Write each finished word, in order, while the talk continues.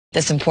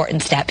This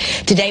important step.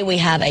 Today we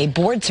have a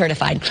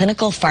board-certified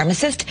clinical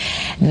pharmacist,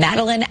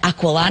 Madeline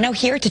Acquilano,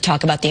 here to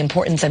talk about the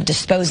importance of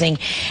disposing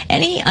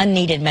any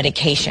unneeded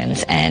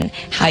medications and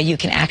how you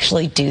can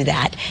actually do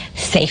that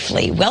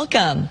safely.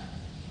 Welcome.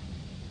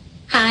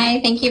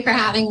 Hi, thank you for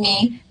having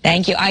me.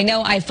 Thank you. I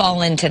know I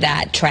fall into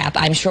that trap.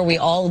 I'm sure we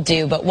all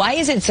do, but why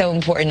is it so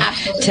important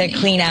to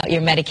clean out your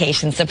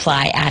medication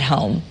supply at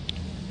home?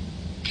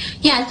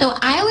 Yeah, so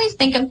I always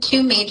think of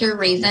two major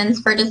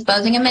reasons for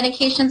disposing of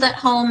medications at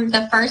home.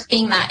 The first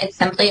being that it's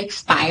simply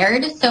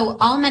expired. So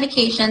all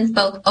medications,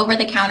 both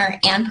over-the-counter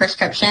and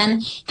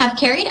prescription, have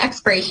carried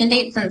expiration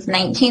dates since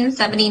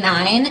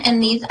 1979,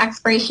 and these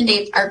expiration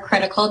dates are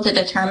critical to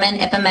determine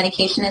if a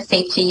medication is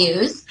safe to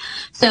use.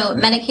 So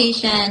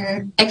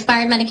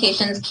expired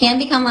medications can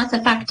become less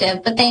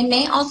effective, but they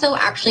may also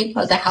actually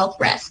pose a health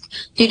risk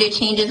due to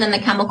changes in the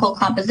chemical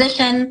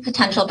composition,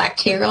 potential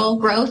bacterial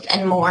growth,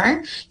 and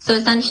more. So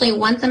essentially,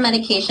 once a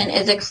medication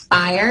is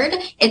expired,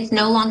 it's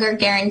no longer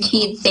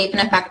guaranteed safe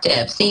and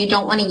effective, so you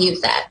don't want to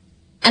use it.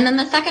 And then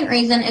the second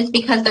reason is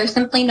because they're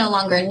simply no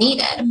longer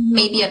needed.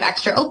 Maybe you have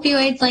extra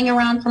opioids laying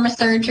around from a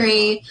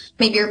surgery.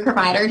 Maybe your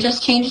provider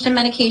just changed a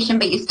medication,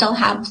 but you still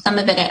have some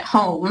of it at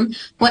home.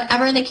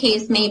 Whatever the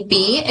case may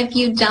be, if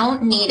you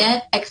don't need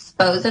it,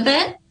 dispose of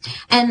it.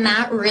 And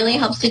that really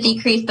helps to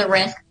decrease the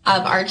risk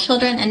of our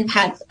children and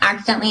pets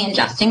accidentally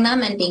ingesting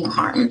them and being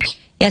harmed.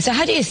 Yeah, so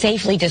how do you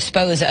safely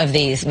dispose of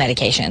these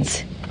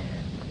medications?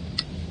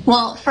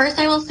 Well, first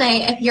I will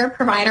say if your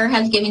provider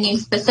has given you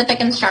specific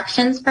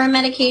instructions for a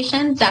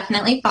medication,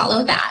 definitely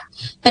follow that.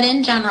 But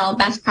in general,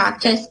 best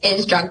practice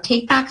is drug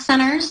take-back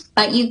centers,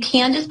 but you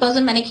can dispose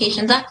of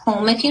medications at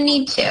home if you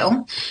need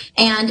to.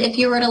 And if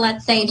you were to,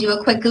 let's say, do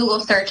a quick Google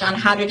search on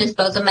how to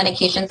dispose of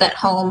medications at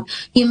home,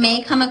 you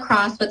may come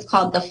across what's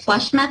called the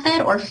flush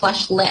method or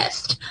flush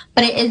list.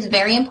 But it is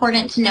very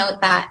important to note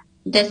that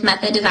this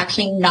method is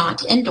actually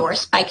not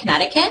endorsed by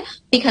Connecticut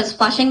because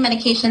flushing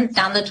medications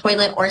down the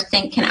toilet or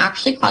sink can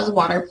actually cause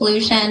water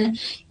pollution.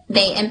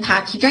 They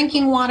impact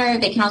drinking water.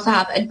 They can also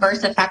have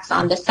adverse effects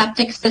on the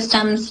septic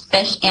systems,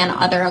 fish, and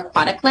other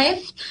aquatic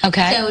life.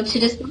 Okay. So to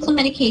dispose of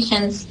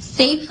medications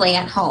safely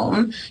at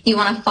home, you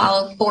want to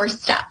follow 4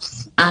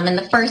 steps. And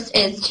the first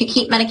is to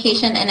keep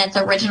medication in its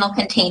original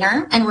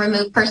container and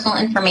remove personal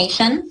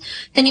information.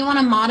 Then you want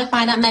to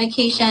modify that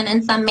medication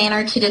in some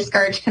manner to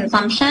discourage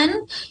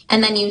consumption.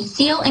 And then you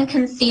seal and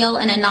conceal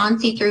in a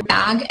non-see-through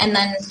bag. And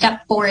then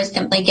step 4 is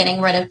simply getting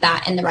rid of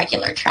that in the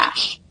regular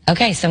trash.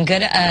 Okay, some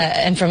good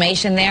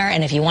information there.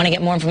 And if you want to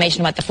get more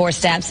information about the 4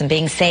 steps and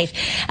being safe,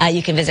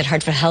 you can visit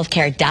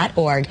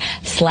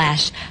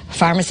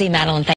hartfordhealthcare.org/pharmacy. Madeline,